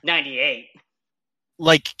Well, yeah. 98.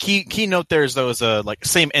 Like, keynote there is though is a like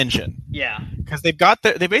same engine Yeah, because they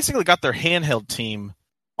basically got their handheld team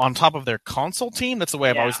on top of their console team. That's the way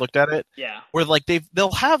I've Yeah. always looked at it. yeah, Where like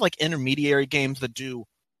they'll have like intermediary games that do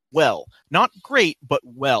well, not great but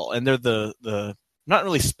well, and they're the not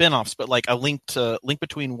really spin-offs, but like a Link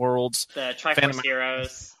Between Worlds, the Triforce Phantom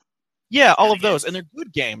Heroes. yeah, all kinda of those, games. and they're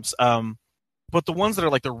good games. But the ones that are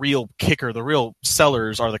like the real kicker, the real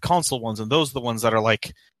sellers, are the console ones, and those are the ones that are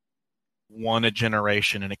like one a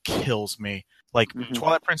generation, and it kills me. Like Mhm.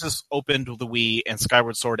 Twilight Princess opened the Wii, and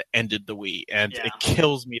Skyward Sword ended the Wii, and Yeah. it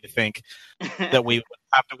kills me to think that we would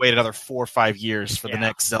have to wait another 4 or 5 years for the Yeah.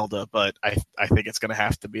 next Zelda. But I think it's going to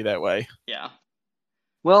have to be that way. Yeah.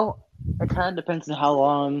 Well, it kind of depends on how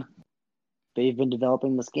long they've been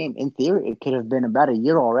developing this game. In theory, it could have been about a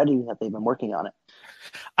year already that they've been working on it.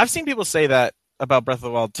 I've seen people say that about Breath of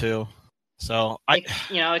the Wild too. So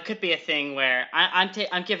It could be a thing where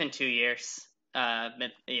I'm given 2 years.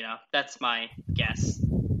 But, that's my guess.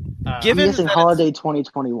 I'm Given guessing that holiday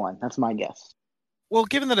 2021. That's my guess. Well,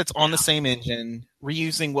 given that it's on Yeah. the same engine,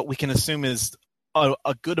 reusing what we can assume is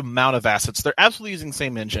a good amount of assets, they're absolutely using the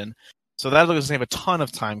same engine. So that doesn't save a ton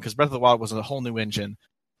of time because Breath of the Wild was a whole new engine.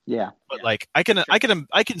 Yeah. But Yeah. like, I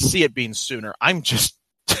can see it being sooner. I'm just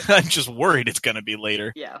worried it's going to be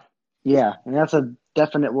later. Yeah. Yeah, and that's a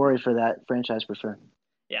definite worry for that franchise for sure.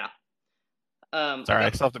 Yeah. Sorry, I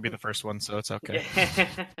still have to be the first one, so it's okay.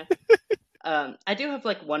 I do have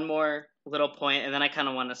like one more little point, and then I kind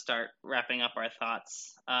of want to start wrapping up our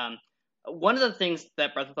thoughts. One of the things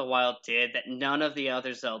that Breath of the Wild did that none of the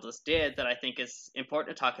other Zeldas did that I think is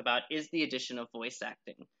important to talk about is the addition of voice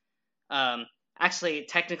acting. Actually,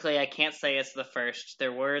 technically, I can't say it's the first.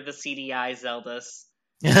 There were the CDI Zeldas.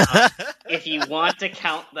 If you want to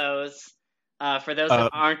count those, for those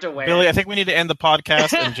that aren't aware. Billy, I think we need to end the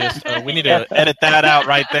podcast and just we need to edit that out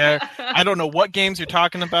right there. I don't know what games you're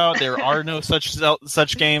talking about. There are no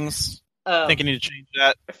such games. I think you need to change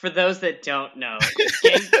that. For those that don't know,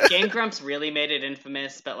 Game Grumps really made it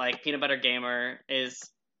infamous, but like Peanut Butter Gamer is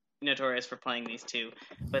notorious for playing these too.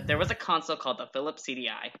 But there was a console called the Philips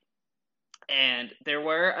CDI, and there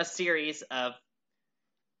were a series of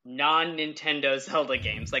non-Nintendo Zelda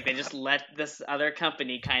games. Like they just let this other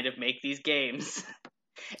company kind of make these games,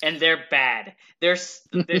 and they're bad. They're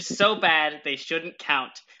so bad they shouldn't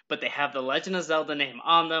count. But they have the Legend of Zelda name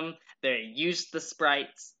on them. They used the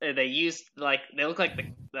sprites. They used they look like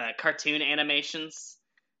the cartoon animations,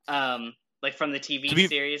 like from the TV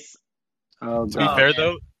series. Oh, to be fair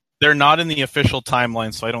though, they're not in the official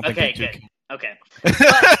timeline, so I don't think they do. Okay,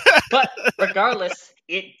 but regardless,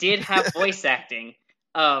 it did have voice acting.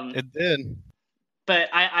 It did. But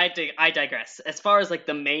I digress. As far as like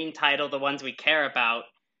the main title, the ones we care about,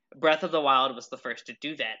 Breath of the Wild was the first to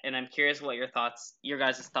do that, and I'm curious what your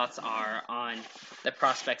guys' thoughts are on the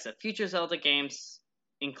prospects of future Zelda games,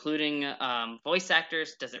 including voice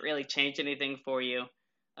actors. Does it really change anything for you?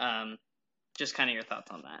 Just kind of your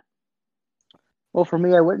thoughts on that. Well, for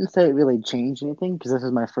me, I wouldn't say it really changed anything because this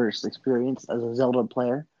is my first experience as a Zelda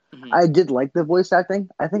player. Mm-hmm. I did like the voice acting.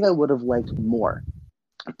 I think I would have liked more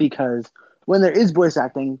because when there is voice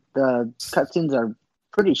acting, the cutscenes are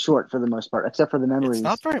pretty short for the most part, except for the memories. It's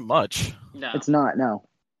not very much. No. It's not, no.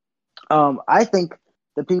 I think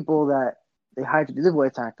the people that they hired to do the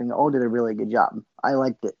voice acting all did a really good job. I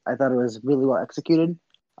liked it. I thought it was really well executed.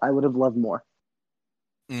 I would have loved more.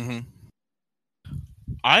 Mm-hmm.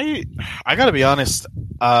 I gotta be honest.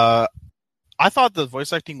 I thought the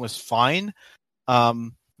voice acting was fine.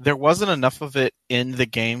 There wasn't enough of it in the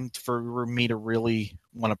game for me to really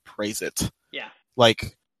want to praise it. Yeah.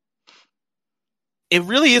 Like, it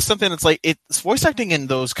really is something that's like, it's voice acting in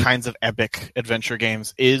those kinds of epic adventure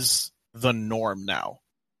games is the norm now.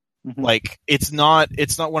 Mm-hmm. Like, it's not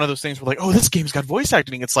one of those things where like, oh, this game's got voice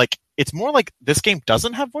acting. It's like, it's more like this game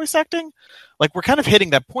doesn't have voice acting. Like, we're kind of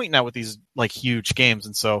hitting that point now with these like huge games.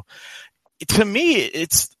 And so to me,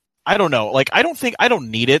 it's, I don't know. Like, I don't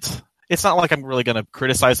need it. It's not like I'm really going to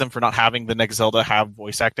criticize them for not having the next Zelda have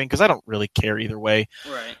voice acting because I don't really care either way.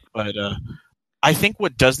 Right. But I think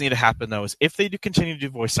what does need to happen, though, is if they do continue to do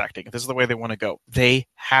voice acting, if this is the way they want to go, they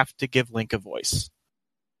have to give Link a voice.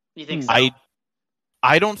 You think so?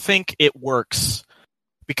 I don't think it works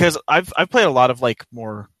because I've played a lot of like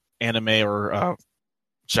more anime or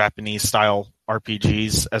Japanese style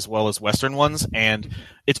RPGs as well as Western ones, and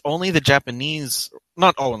it's only the Japanese,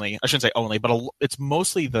 not only, I shouldn't say only, but it's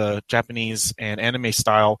mostly the Japanese and anime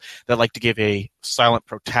style that like to give a silent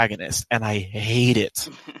protagonist, and I hate it.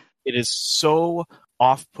 It is so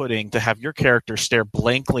off-putting to have your character stare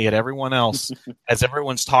blankly at everyone else as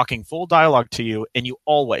everyone's talking full dialogue to you, and you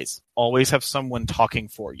always have someone talking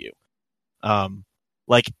for you.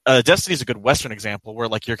 Destiny is a good Western example where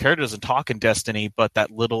like your character doesn't talk in Destiny, but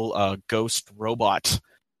that little ghost robot,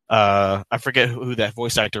 I forget who that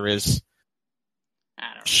voice actor is.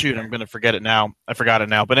 Shoot, I'm gonna forget it now. I forgot it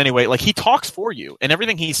now. But anyway, like he talks for you, and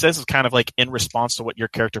everything he says is kind of like in response to what your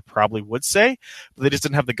character probably would say, but they just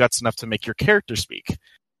didn't have the guts enough to make your character speak.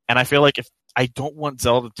 And I feel like if I don't want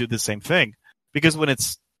Zelda to do the same thing, because when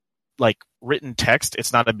it's like written text,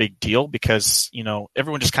 it's not a big deal because, you know,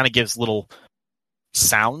 everyone just kind of gives little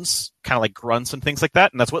sounds, kind of like grunts and things like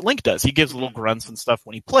that, and that's what Link does. He gives little grunts and stuff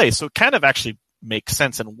when he plays, so it kind of actually makes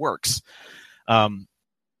sense and works.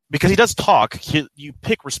 Because he does talk, you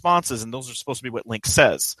pick responses, and those are supposed to be what Link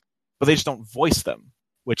says, but they just don't voice them,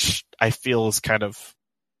 which I feel is kind of,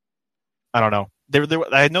 I don't know.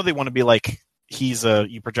 I know they want to be like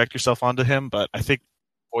you project yourself onto him, but I think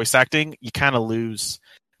voice acting, you kind of lose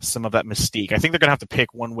some of that mystique. I think they're gonna have to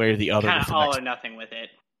pick one way or the other. Kind of all or nothing with it.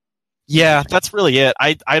 Yeah, that's really it.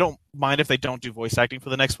 I don't mind if they don't do voice acting for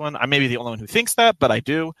the next one. I may be the only one who thinks that, but I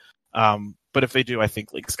do. But if they do, I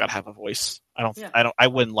think Link's got to have a voice. I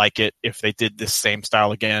wouldn't like it if they did this same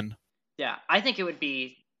style again. Yeah, I think it would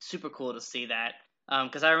be super cool to see that.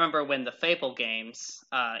 Because I remember when the Fable games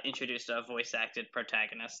introduced a voice-acted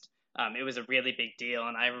protagonist, it was a really big deal.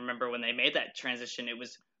 And I remember when they made that transition, it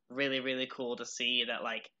was really, really cool to see that,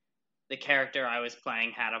 like, the character I was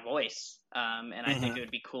playing had a voice. And I think it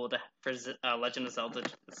would be cool for Legend of Zelda to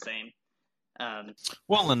do the same.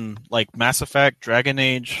 Well, in like Mass Effect, Dragon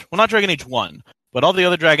Age, well, not Dragon Age 1, but all the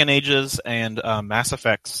other Dragon Ages and Mass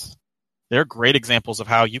Effects, they're great examples of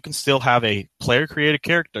how you can still have a player-created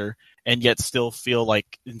character and yet still feel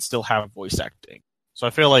like and still have voice acting. So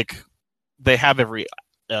I feel like they have every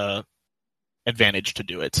advantage to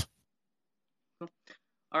do it.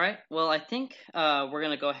 All right. Well, I think we're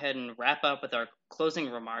going to go ahead and wrap up with our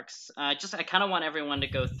closing remarks. I kind of want everyone to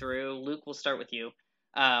go through. Luke, we'll start with you.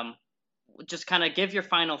 Just kind of give your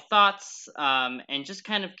final thoughts and just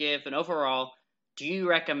kind of give an overall, do you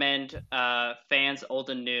recommend fans old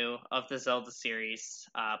and new of the Zelda series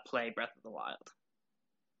play Breath of the Wild?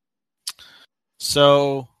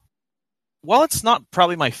 So, while it's not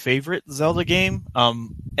probably my favorite Zelda game,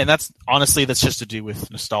 and that's just to do with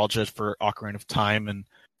nostalgia for Ocarina of Time and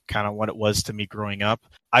kind of what it was to me growing up,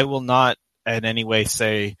 I will not in any way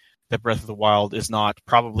say that Breath of the Wild is not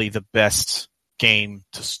probably the best game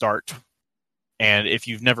to start. And if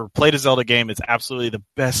you've never played a Zelda game, it's absolutely the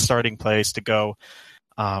best starting place to go.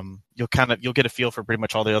 You'll get a feel for pretty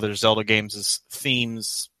much all the other Zelda games'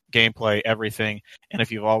 themes, gameplay, everything. And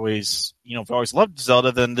if you've always loved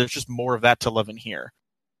Zelda, then there's just more of that to love in here.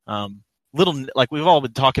 Like we've all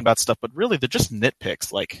been talking about stuff, but really they're just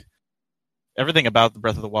nitpicks. Like everything about the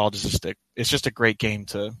Breath of the Wild is just a great game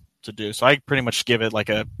to do. So I pretty much give it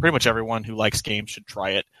pretty much everyone who likes games should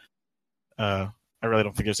try it. I really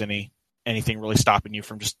don't think there's anything really stopping you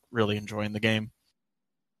from just really enjoying the game.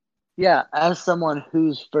 Yeah, as someone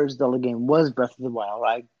whose first Zelda game was Breath of the Wild,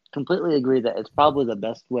 I completely agree that it's probably the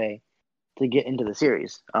best way to get into the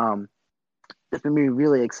series. It's made me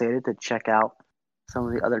really excited to check out some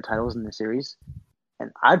of the other titles in the series.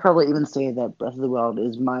 And I'd probably even say that Breath of the Wild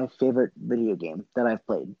is my favorite video game that I've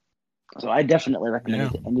played. So I definitely recommend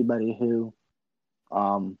it to anybody who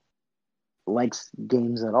likes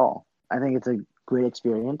games at all. I think it's a great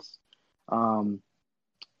experience.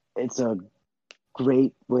 It's a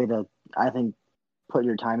great way to, I think, put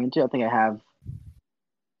your time into. I think I have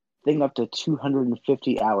up to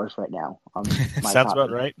 250 hours right now on my Sounds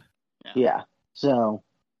about right. Yeah. So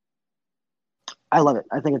I love it.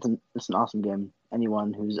 I think it's an awesome game.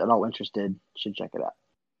 Anyone who's at all interested should check it out.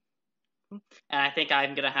 And I think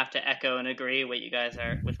I'm gonna have to echo and agree with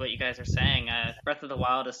what you guys are saying. Breath of the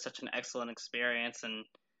Wild is such an excellent experience, and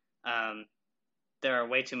there are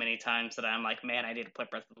way too many times that I'm like, man, I need to play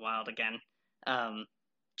Breath of the Wild again.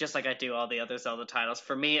 Just like I do all the other Zelda titles.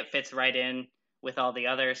 For me, it fits right in with all the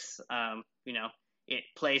others. It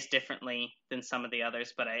plays differently than some of the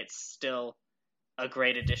others, but it's still a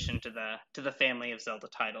great addition to the family of Zelda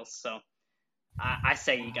titles. So I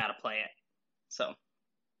say you gotta play it. So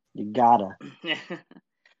you gotta.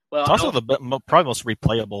 Well, it's also probably most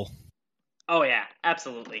replayable. Oh yeah,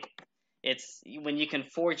 absolutely. It's when you can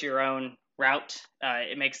forge your own route.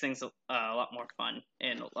 It makes things a lot more fun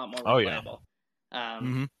and a lot more replayable.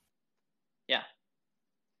 Yeah.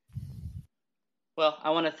 Well, I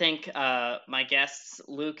want to thank my guests,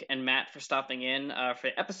 Luke and Matt, for stopping in for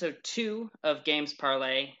episode 2 of Games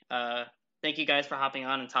Parlay. Thank you guys for hopping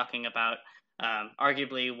on and talking about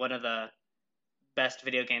arguably one of the best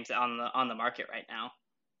video games on the market right now.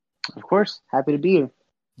 Of course, happy to be here.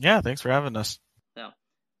 Yeah, thanks for having us. So,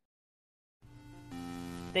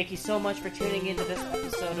 thank you so much for tuning into this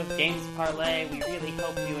episode of Games Parlay. We really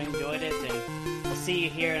hope you enjoyed it, and we'll see you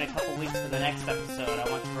here in a couple weeks for the next episode. I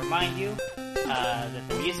want to remind you that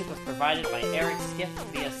the music was provided by Eric Skiff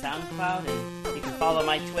via SoundCloud, and you can follow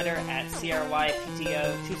my Twitter at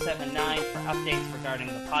CRYPTO279 for updates regarding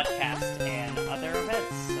the podcast and other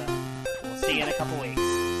events. We'll see you in a couple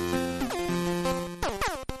weeks.